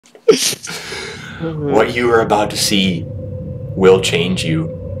What you are about to see will change you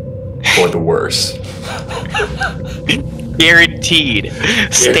for the worse. Guaranteed.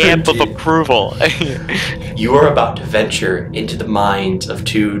 Stamp of approval. You are about to venture into the minds of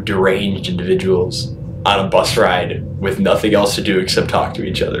two deranged individuals on a bus ride with nothing else to do except talk to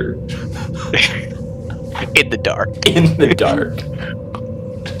each other. In the dark. In the dark.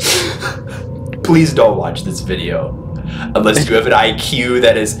 Please don't watch this video unless you have an IQ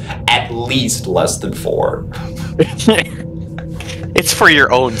that is at least less than 4. It's for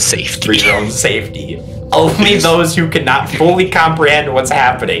your own safety. For your own safety. Only those who cannot fully comprehend what's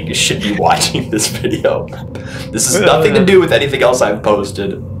happening should be watching this video. This has nothing to do with anything else I've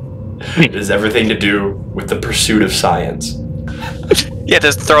posted. It has everything to do with the pursuit of science. Yeah,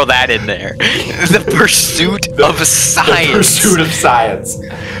 just throw that in there. The pursuit of science. The pursuit of science.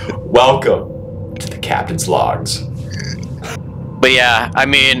 Welcome to the Captain's Logs. But yeah, I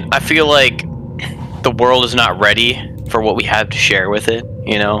mean, I feel like the world is not ready for what we have to share with it,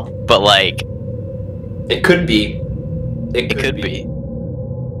 you know? But like... It could be. It could be.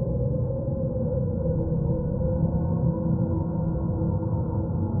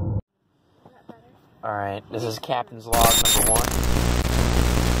 Alright, this is Captain's Log number 1.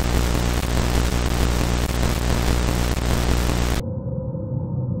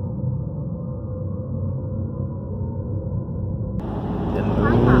 The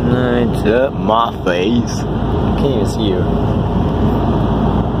moonlight's up my face. I can't even see you.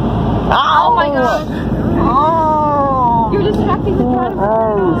 Oh my god! Oh! You're distracting the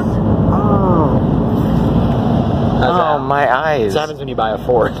drivers. Oh, my eyes. This happens when you buy a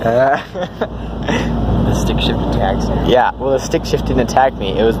Ford. The stick shift attacks you. Yeah, well, the stick shift didn't attack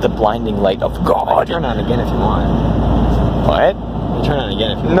me. It was the blinding light of God. Turn on again if you want. What? You turn on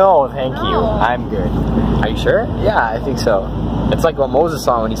again if you want. No, thank you. I'm good. Are you sure? Yeah, I think so. It's like what Moses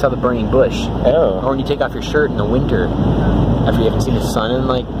saw when he saw the burning bush. Oh. Or when you take off your shirt in the winter. After you haven't seen the sun in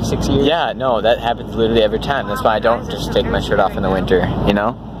like 6 years. Yeah, no, that happens literally every time. That's why I don't just take my shirt off in the winter, you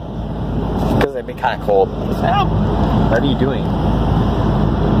know? Because it'd be kind of cold. What are you doing?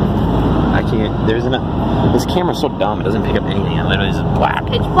 I can't. There's enough. This camera's so dumb. It doesn't pick up anything. It literally is black.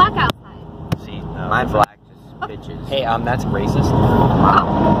 Pitch black outside. See, no. Mine's black, just pitches. Hey, that's racist. Wow.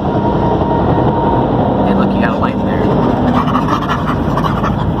 Hey, look, you got a light there.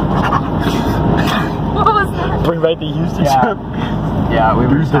 What was that? Bring back the Houston. Yeah, we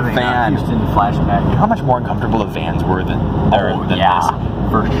were just The having van. a Houston flashback. How much more uncomfortable the vans were than this?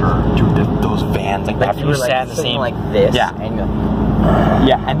 For sure. Dude, those vans, like after you sat in the same, like this. Yeah. And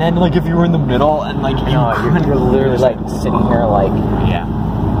yeah, and then like if you were in the middle and like you're literally like sitting here like yeah.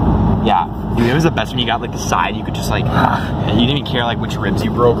 Dude, it was the best when you got like the side. You could just like, and you didn't even care like which ribs you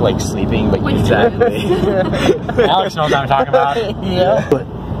broke, like sleeping, but Which exactly. Alex knows what I'm talking about. Yeah. But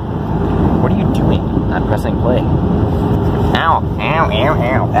what are you doing? I'm pressing play. Ow, ow, ow,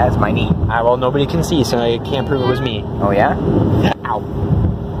 ow. That's my knee. Well, nobody can see, so I can't prove it was me. Oh yeah? Ow.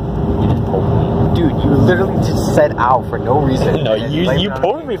 You just poked me. Dude, you literally just said ow for no reason. No, you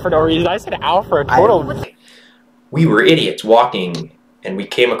poked me for no reason. I said ow for a total. We were idiots walking, and we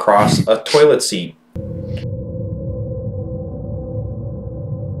came across a toilet seat.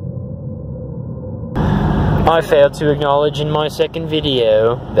 I failed to acknowledge in my second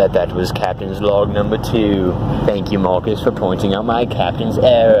video that was Captain's Log number 2. Thank you, Marcus, for pointing out my Captain's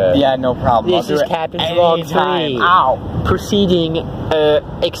error. Yeah, no problem. This is Captain's Log 3. Ow. Proceeding,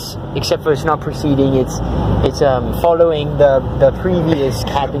 except for it's not proceeding, it's following the previous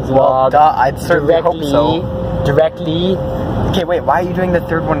Captain's Log. I'd certainly hope so. Directly. Okay, wait, why are you doing the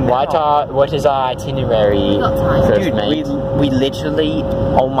third one now? What is our itinerary? Dude, we literally,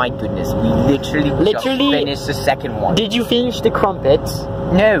 oh my goodness, we literally just finished the second one. Did you finish the crumpets?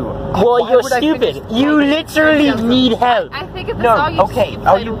 No. Well, you're stupid. You literally need help. I think if No, okay,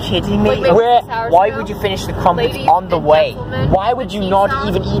 are you kidding me? Why would you finish the crumpets on the way? Why would you not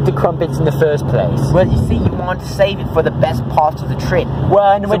even eat the crumpets in the first place? Well, you see, you want to save it for the best parts of the trip.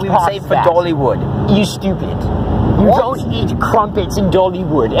 Well, and So which we would part save is for that? Dollywood. You stupid. You don't eat crumpets in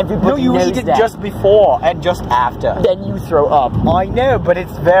Dollywood. Everybody No, you knows eat it that. just before and just after. Then you throw up. I know, but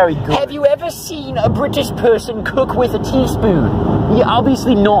it's very good. Have you ever seen a British person cook with a teaspoon? Yeah,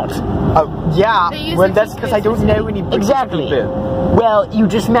 obviously not. Yeah, They use well a that's because I don't know any British Exactly. people. Well, you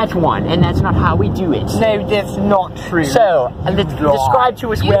just met one, and that's not how we do it. No, that's not true. So, describe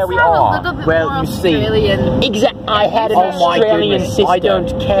to us where we are. Well, you see. I had an Oh my Australian goodness, sister. I don't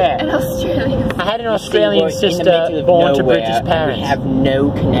care. An Australian. I had an Australian sister born to British parents. We have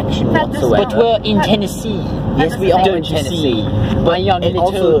no connection But whatsoever. But we're in Tennessee. Yes, we are in Don't you Tennessee. see? My young And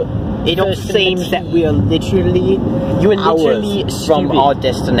little It all first in the seems that team. we are literally You are literally hours from stupid. our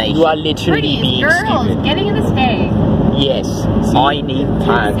destination. You are literally Pretty being girls stupid. getting in the stay. Yes. I need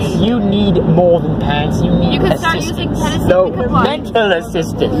pants. You need more than pants. You need You could start assistance. using Tennessee No, pickup lines. Mental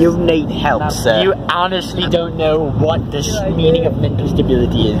assistance. You need help, sir. You honestly don't know what the meaning of mental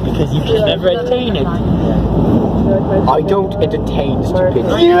stability is because you've just never attained it. I don't entertain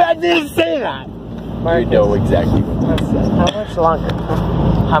stupidity. You didn't say that. You know exactly what this is. How much longer?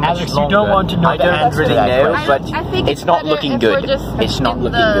 How much Alex, longer? you don't want to know I the don't answer to really that know, question. but I think it's not better looking if we're good. just It's not in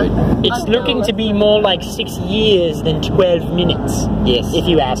looking the- good. It's looking to be more like 6 years than 12 minutes. Yes. If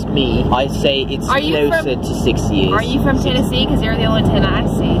you ask me. I say it's Are you closer from- to 6 years. Are you from Tennessee? Because you're the only 10 I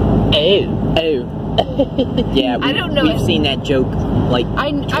see. Oh. Yeah, I don't know we've it. seen that joke like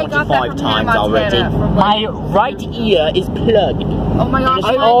I got that 25 from times Hannah already. Montana from, My like, right ear is plugged. oh my gosh, It's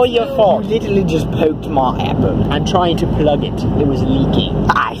mine all too. your fault. You literally just poked my apple. I'm trying to plug it. It was leaking.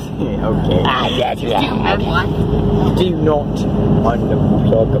 Okay. That's And what? Do not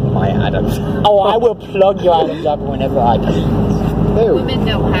unplug my Adam's. Oh, I will plug your Adam's apple whenever I please. No. Women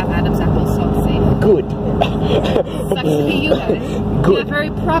don't have Adam's apples, so it's safe. Good. Sucks to be you guys. You Good. have very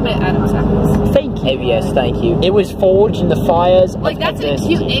prominent Adam's apples. Thank you. Oh yes, thank you. It was forged in the fires Like, of that's a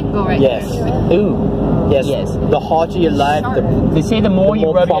adversity. cute angle right Yes. there. Ooh. Yes. Yes. The harder your life, the They say the more you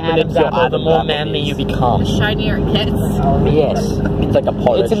more rub your prominent Adam's your apple, the Adam's more apple manly is. you become. The shinier it gets. Yes. it's like a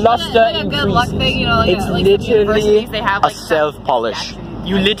polish. It's a luster Like a good luck increases. thing, you know, like, It's like some literally universities, they have, a like, self-polish.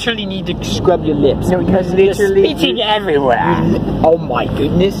 You literally need to scrub your lips. No, you because literally- you're spitting everywhere. Oh my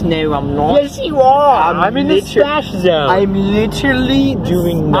goodness, no, I'm not. Yes, you are. I'm I'm in the liter- splash zone. I'm literally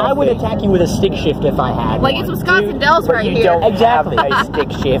doing nothing. I would attack you with a stick shift if I had Like, one. it's Wisconsin Dells But right you here. don't Exactly. have a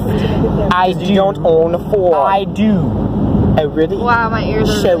stick shift. I You do. don't own a fork. I do. Oh really? Wow, my ears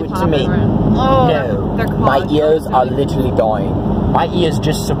are Show really it to me. popping. Oh, No, they're my clogged. ears are literally dying. My ears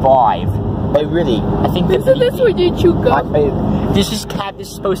just survive. Oh really? I think they're Isn't this bleeding. what you chew gum? This is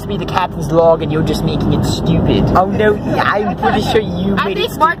supposed to be the captain's log, and you're just making it stupid. Oh no, I'm pretty sure you I made it.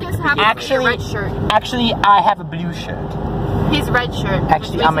 think Marcus has Actually- a red shirt. Actually, I have a blue shirt. His red shirt.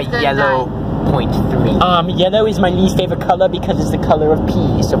 Actually, I'm a Which means yellow .3. Yellow is my least favorite color because it's the color of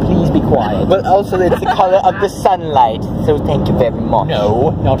pee. So please be quiet. But also it's the color of the sunlight, so thank you very much.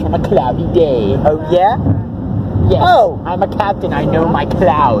 No, not on a cloudy day. Oh yeah? Yes. Oh. I'm a captain. I know my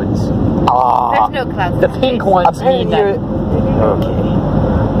clouds. Ah. There's no clouds. The pink ones mean Apparently that. Okay.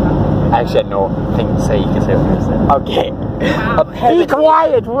 Actually, I had no thing to say. You can say what you said. Okay. Be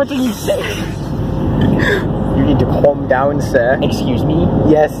quiet. What did you say? You need to calm down, sir. Excuse me.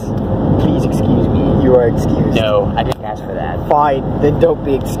 Yes, Please excuse me. you are excused. No, I didn't ask for that. Fine, then don't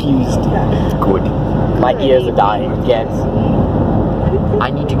be excused. Good. My ears are dying again. I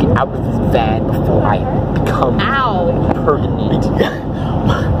need to get out of this van before I become Ow. permanent.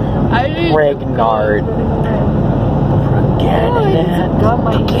 I didn't. Regnard.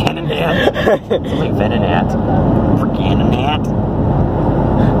 It's like Venonat. Organonat.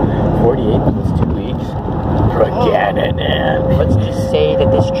 48 plus 2 weeks. Regnard. Let's just say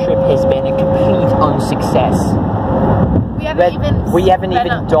that this trip has been a complete unsuccess. We haven't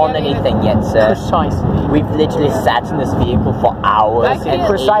even. done anything yet, sir. Precisely. We've literally sat in this vehicle for hours. I feel- And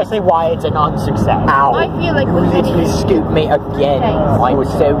precisely why it's an unsuccess. Ow. I feel like You we literally should- scooped me again. Thanks. I was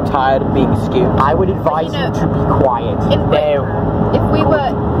so tired of being scooped. I would advise you to be quiet. No. If we were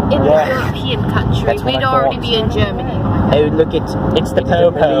in Yeah. a European country, That's what we'd I already thought. be in Germany. Oh, look, it's the the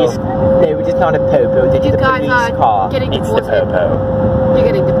police. popo. No, it's not a popo. It's You the guys police are car. getting It's the deported. popo. You're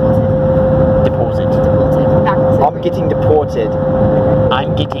getting deported. Deposit. Deported. Back to I'm getting deported.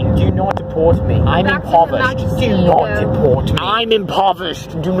 I'm getting. Do not deport me. I'm Back to impoverished. the Do Nazi, not deport me. I'm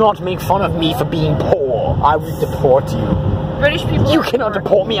impoverished. Do not make fun of me for being poor. I will deport you. British people. You are cannot poor.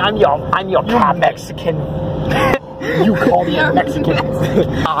 deport me. I'm your You're captain. Mexican. You call me a You're Mexican.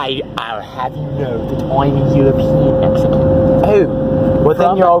 I'll have you know that I'm a European Mexican. Oh, well then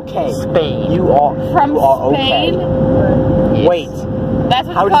From you're okay. Spain. You are. From you are Spain. okay. Wait. That's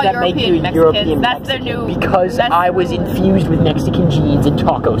what How they does call that make you European Mexicans. European That's their Mexican? new. Because that's I was infused with Mexican genes and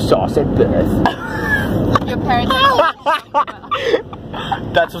taco sauce at birth. your parents.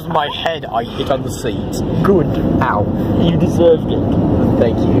 That was my head I hit on the seat. Good. Ow. You deserved it.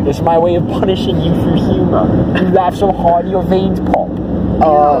 Thank you. It's my way of punishing you through humor. You laugh so hard your veins pop.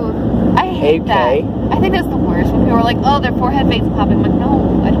 Ew. I hate okay. that. I think that's the worst when people are like, "Oh, their forehead veins popping." I'm like,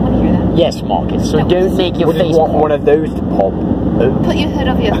 no, I don't want to hear that. Yes, Marcus. So That don't was- make your Would face you want pop. one of those to pop? Put your hood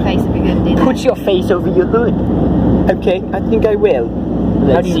over your face if you're gonna do that. Put your face over your hood. Okay, I think I will.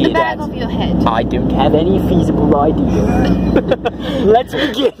 Let's How do you see the do back that? of your head. I don't have any feasible idea. Let's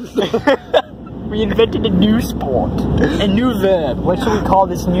begin. We invented a new sport. A new verb. What should we call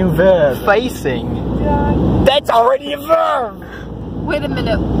this new verb? Facing. That's already a verb! Wait a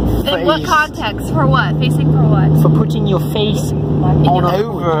minute. In what context? For what? Facing for what? For putting your face on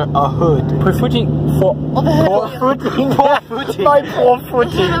Over a hood. For footing. For What the hell? footing. footing. My poor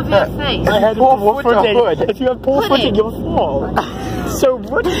footing. Of your face. I had Poor poor foot or footing. hood? If you have poor Footing. footing, you'll fall. So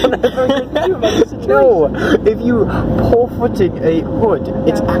what can I do about this situation? No, if you poor footing a hood,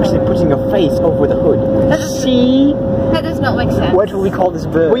 it's actually putting a face over the hood. See? That does not make sense. What do we call this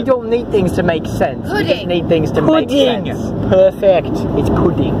verb? We don't need things to make sense. We just Pudding. need things to make Pudding. sense. Perfect. It's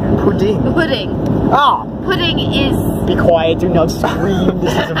pudding. Pudding. Pudding. Ah! Pudding is... Be quiet, do not scream.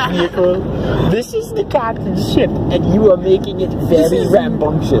 This is a vehicle. This is the captain's ship, and you are making it very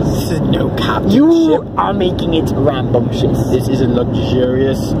rambunctious. This is no captain You ship. are making it rambunctious. This is a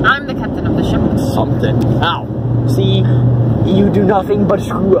luxurious I'm the captain of the ship. Something. Ow. See? You do nothing but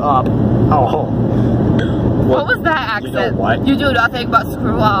screw up. Oh. What was that accent? You know what? You do nothing but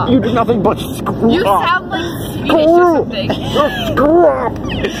screw up. You do nothing but screw You up. sound like Swedish or something. Screw up.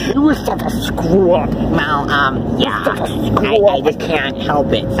 You are such a screw up. Well, yeah. I just can't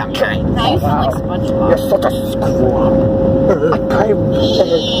help it sometimes. Now you sound like SpongeBob. You're such a screw up.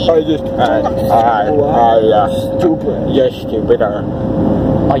 Stupid. You're stupider.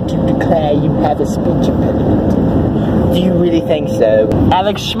 I do declare you have a speech impediment. Do you really think so?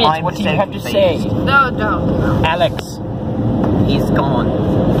 Alex Schmidt, I'm what do you so have to say? confused. No, no. Alex, He's gone.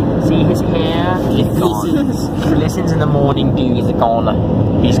 see his hair? It glistens. He glistens in the morning dew. He's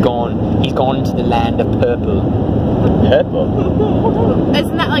gone. He's gone. He's gone into the land of purple. Purple?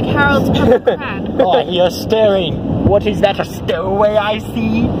 Isn't that like Harold's purple crayon? Oh, you're staring. What is that? A stowaway I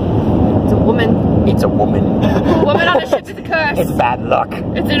see? It's a woman. It's a woman. Woman on a ship with a curse. It's bad luck.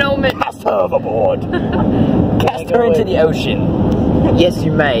 It's an omen. Cast her overboard. Cast her into the ocean. Yes,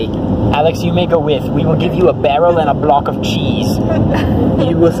 you may. Alex, you may go with. We will give you a barrel and a block of cheese.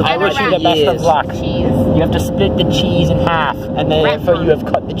 You will I wish you the best of luck. Cheese. You have to split the cheese in half, and therefore you have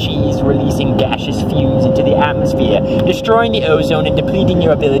cut the cheese, releasing gaseous fumes into the atmosphere, destroying the ozone and depleting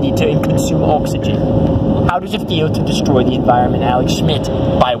your ability to consume oxygen. How does it feel to destroy the environment, Alex Schmidt,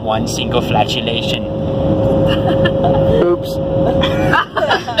 by one single flatulation? Oops.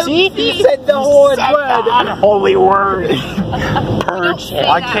 See? He said the word word. Unholy word. Don't say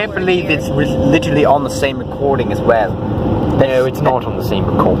I that can't word believe here. it's literally on the same recording as well. No, it's not on the same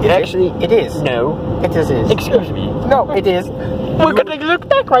record. Actually, it is. No. It is. Excuse me. No, it is. We're gonna look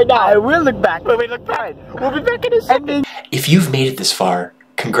back right now. I will look back. When we look back, we'll be back in a second. If you've made it this far,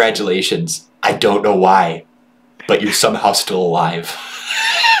 congratulations. I don't know why, but you're somehow still alive.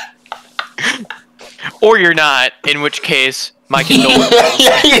 Or you're not, in which case, my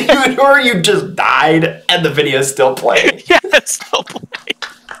condolences. Or you just died and the video's still playing. Yeah, it's still playing.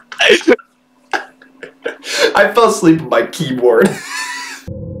 I fell asleep with my keyboard.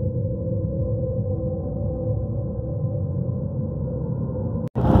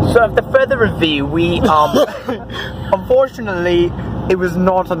 So after further review, we unfortunately it was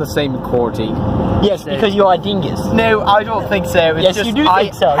not on the same recording. Yes, because you are a dingus. No, I don't think so. It's Yes, just you do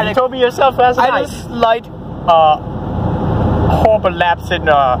think so. had You a- told me yourself last I night. had a slight horrible lapse in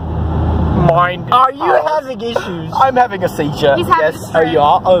mind. Are you having issues? I'm having a seizure. He's having yes. a Oh, you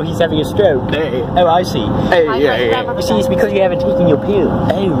are? Oh, he's having a stroke. Hey. Oh, I see. Hey, You see, it's because you haven't taken your pill.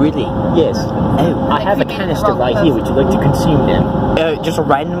 Oh, really? Yes. Oh, I have a canister right here. Would you like to consume them? Just a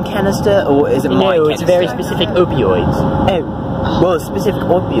random canister, or is it my No, canister? it's very specific opioids. Oh, well, specific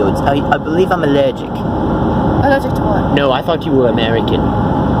opioids. I believe I'm allergic. Allergic to what? No, I thought you were American.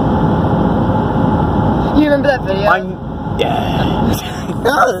 You remember that video?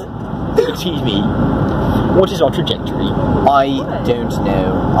 Excuse me. What is our trajectory? I don't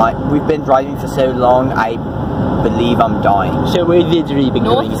know. We've been driving for so long. I believe I'm dying. So we've literally been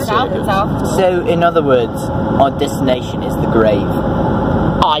North, going in south, circles. south. So, in other words, our destination is the grave.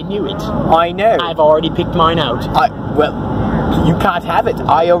 I knew it. I know. I've already picked mine out. Well, you can't have it.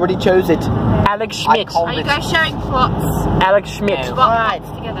 I already chose it. Alex Schmidt. called Are you guys sharing plots? Alex Schmidt. Plots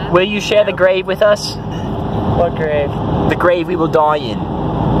together? Will you share the grave with us? What grave? The grave we will die in.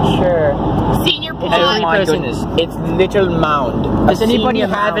 Sure. Senior Oh plot. my goodness. It's little mound. Does A anybody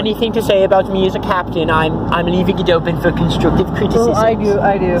senior have mound. anything to say about me as a captain? I'm leaving it open for constructive criticism. I do.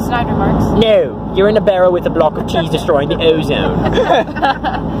 Snide remarks. No, you're in a barrel with a block of cheese destroying the ozone.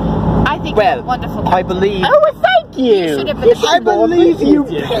 I think Well, you're wonderful. I believe. Oh, well, thank you. You should have been I believe you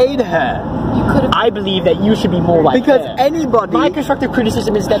paid her. You I believe that you should be more like Because her. anybody... My constructive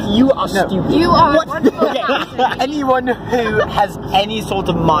criticism is that you are stupid. You are wonderful. Anyone who has any sort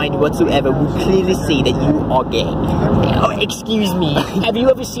of mind whatsoever would clearly see that you are gay. Oh, excuse me. Have you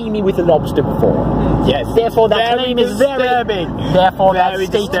ever seen me with a lobster before? Yes. Therefore, that Very claim is disturbing. Therefore, that Very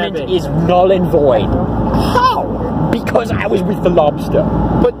statement disturbing. is null and void. How? Because I was with the lobster.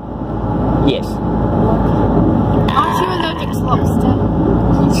 But Yes. Aren't you allergic to lobster?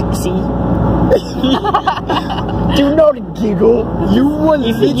 See? Do not giggle.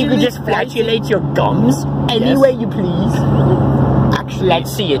 You think you can just flatulate your gums any way you please? Actually,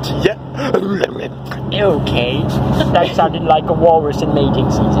 let's see it. yeah. Okay. That sounded like a walrus in mating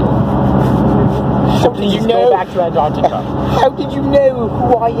season. So please go back to Antarctica. How did you know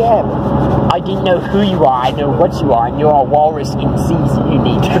who I am? I didn't know who you are, I know what you are, and you're a walrus in season. You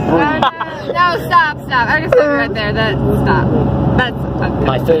need to breathe. No, stop. I'm gonna stop you right there. Stop. That's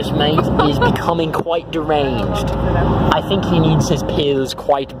My first mate is becoming quite deranged. I think he needs his pills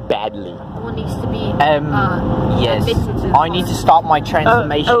quite badly. one needs to be Yes. admitted. I need to start my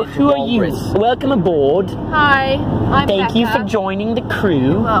transformation into who are you? walrus. Welcome aboard. Hi, I'm Thank you for Becca. joining the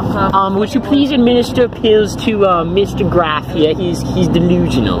crew. Welcome. Would you please administer pills to Mr. Graff here? He's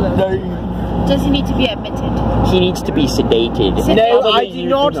delusional. Does he need to be admitted? He needs to be sedated. No, Probably I you do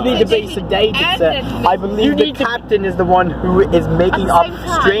not not. need to be sedated, sir. I believe the captain is the one who is making up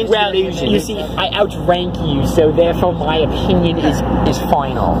strange Well, delusions. you see, I outrank you, so therefore my opinion is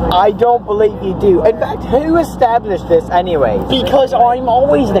final. I don't believe you do. In fact, who established this anyway? Because I'm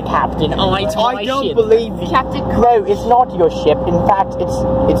always the captain. It's my I don't ship. believe you. Captain No, it's not your ship. In fact,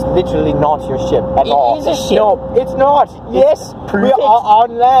 it's literally not your ship at all. It is a ship. No, it's not. Yes, prove we it. are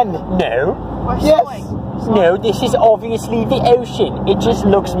on land. No. Yes. No, this is obviously the ocean. It just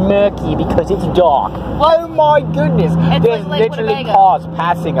looks murky because it's dark. Oh my goodness. There's like Lake literally Winnebago. cars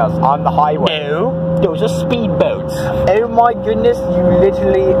passing us on the highway. No, those are speedboats. Oh my goodness, you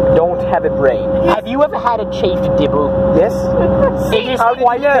literally don't have a brain. Have you ever had a chafed dibble? Yes? It is How did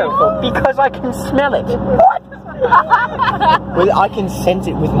quite you know? painful because I can smell it. What? Well, I can sense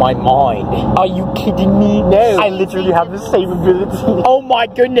it with my mind. Are you kidding me? No. I literally have the same ability. Oh my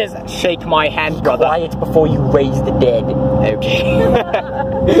goodness. Shake my hand, brother. Quiet before you raise the dead. Okay.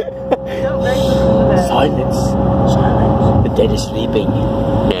 Silence. Silence. The dead is sleeping.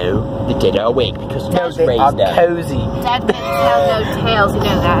 No, the dead are awake because No, Joe's they are raised them. cozy. Dead men tell no tales, you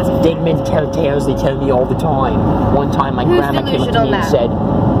know that. Dead men tell tales, they tell me all the time. One time my Who's grandma came up to delusional me and now?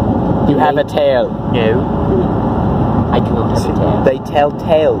 said, You have a tail. no, I do not have a tail. They tell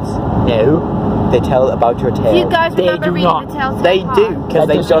tales. No, They tell about your tail. You guys They remember do reading not. the Telltale They Heart? do, because That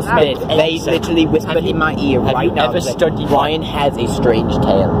they doesn't just make they any sense. literally whispered Have you- in my ear have right you now. ever that studied Ryan has a strange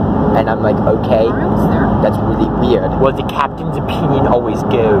tail, and I'm like, okay, that's really weird. well, the captain's opinion always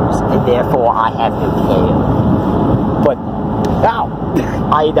goes, and therefore I have no tail. But ow,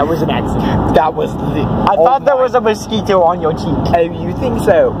 That was an accident. that was. I thought there was a mosquito on your cheek. Oh, you think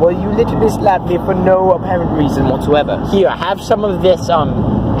so? Well, you literally slapped me for no apparent reason whatsoever. Here, have some of this,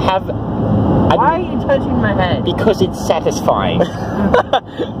 have... Why are you touching my head? Because it's satisfying.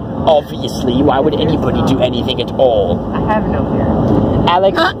 Obviously, why would anybody do anything at all? I have no hair.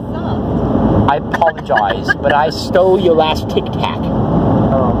 Alex, I apologize, but I stole your last Tic Tac.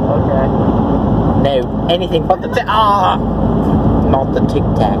 Oh, okay. No, anything but the not the Tic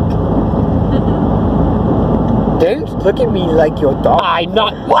Tac. Don't look at me like you're dumb. I'm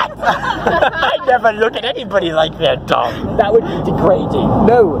not. What? I never look at anybody like they're dumb. That would be degrading.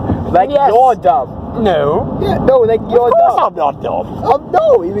 No, like Yes. you're dumb. No. Yeah, no, like you're Of course dumb. I'm not dumb.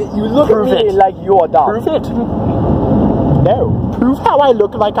 No, you look Prove at me it. like you're dumb. Prove it. No. Prove how I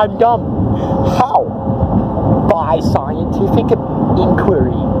look like I'm dumb. How? By scientific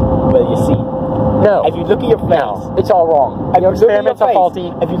inquiry. Well, you see. No. If you look at your face, No. It's all wrong. if you Your look at your experiments are face, faulty.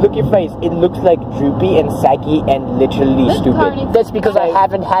 if you look at your face, it looks like droopy and saggy and literally stupid. That's because I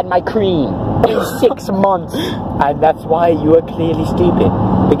haven't had my cream in 6 months. And that's why you are clearly stupid.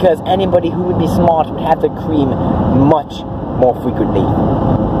 Because anybody who would be smart would have the cream much more frequently.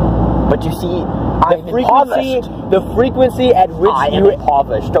 But you see, I'm the frequency at which I am you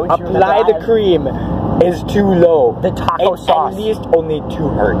impoverished. Don't you apply the remember? cream is too low. The taco sauce. At least only 2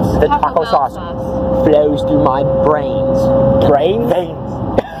 hertz. The taco sauce flows through my brains. Brain?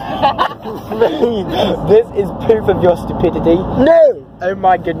 This is proof of your stupidity. No! Oh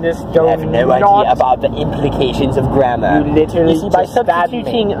my goodness, You don't have no not- idea about the implications of grammar. You literally You see, by just stabbed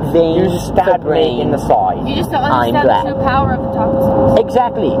substituting me. veins You for stabbed me brains. in the side. You just don't I'm understand glad. the true power of the taco sauce.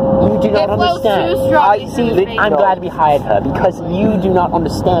 Exactly. You do not It flows understand. too strongly through See, his veins. I'm glad we hired her because you do not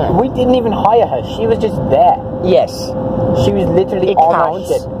understand. We didn't even hire her. She was just there. Yes. She was literally It on our counts.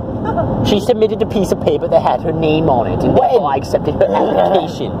 ship. She submitted a piece of paper that had her name on it, and therefore I accepted her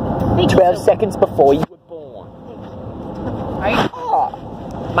application. 12 seconds before you were born.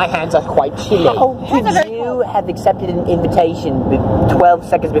 My hands are quite chilly. How could you have accepted an invitation 12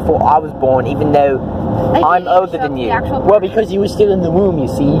 seconds before I was born, even though I'm older than you? Well, because you were still in the womb, you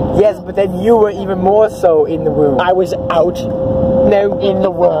see. Yes, but then you were even more so in the womb. I was out. No, in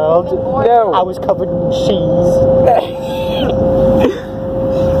the world. No. I was covered in cheese.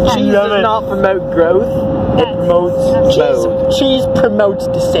 Cheese does not promote growth. It promotes mode. Cheese promotes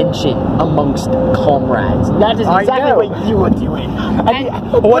dissension amongst comrades. That is exactly what you were doing.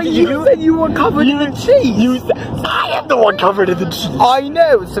 What you said you were covered in cheese. I am the one covered in the cheese. I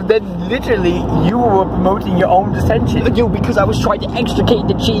know. So then, literally, you were promoting your own dissension. You, because I was trying to extricate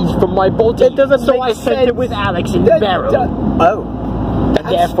the cheese from my body. That doesn't so make I sent it sense. with Alex in the barrel. Oh, and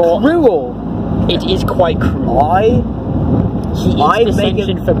therefore, cruel. It is quite cruel. I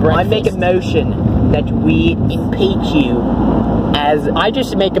make a motion that we impeach you as... I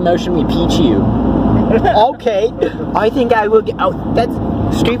just make a motion we peach you. Okay, I think I will get out. That's...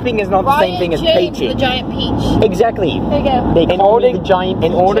 Stooping is not the same thing as peaching. the giant peach. Exactly. There you go. They call me the giant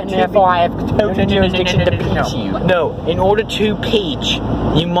peach, order and to therefore I have total jurisdiction to peach you. No, in order to peach,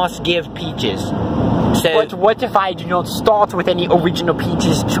 you must give peaches. So, But what if I do not start with any original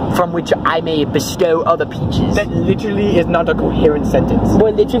peaches from which I may bestow other peaches? that literally is not a coherent sentence.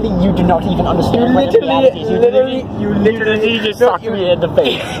 Well, literally, you do not even understand what the reality is. You literally just sucked me in the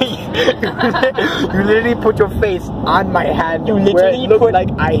face. You literally put your face on my hand. You where literally it looked put- like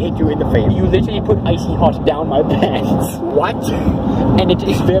I hit you in the face. You literally put icy hot down my pants. What? And it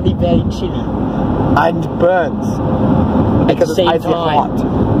is very, very chilly. And burns. Because the same it's icy time.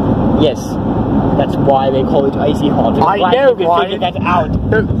 hot. Yes. That's why they call it icy hot. I Glad know, you could Ryan. figure that out.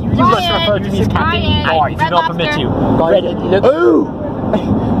 You must refer to me as Captain. Ryan, I do Red not permit Lobster. you. Red, look.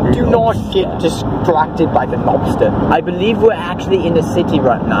 Do not get distracted by the lobster. I believe we're actually in the city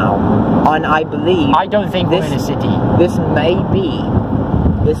right now. And I believe... I don't think we're in a city. This may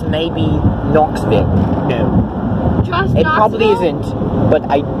be Knoxville. No. Just It probably Knoxville? isn't, but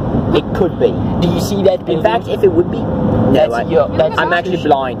it could be. Do you see that building? In fact, if it would be... No, That's I'm actually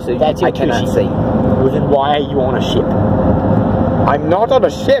blind, so That's your I cannot tushy. see. Well, then why are you on a ship? I'm not on a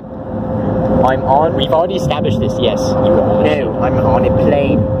ship. I'm on... We've already established this, yes. You are on a ship. No, I'm on a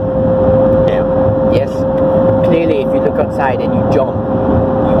plane. No. Yes. Clearly, if you look outside and you jump,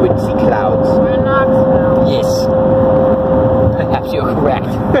 you would see clouds. We're in Knoxville. Yes. Perhaps you're correct.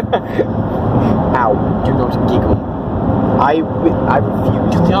 Ow. Do not giggle. I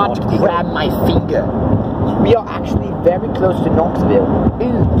refuse Do to not giggle. grab my finger. We are actually very close to Knoxville.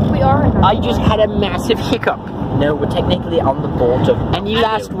 We are in I just had a massive hiccup. No, we're technically on the border. Any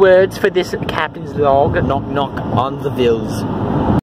last words for this captain's log? Knock knock on the vills.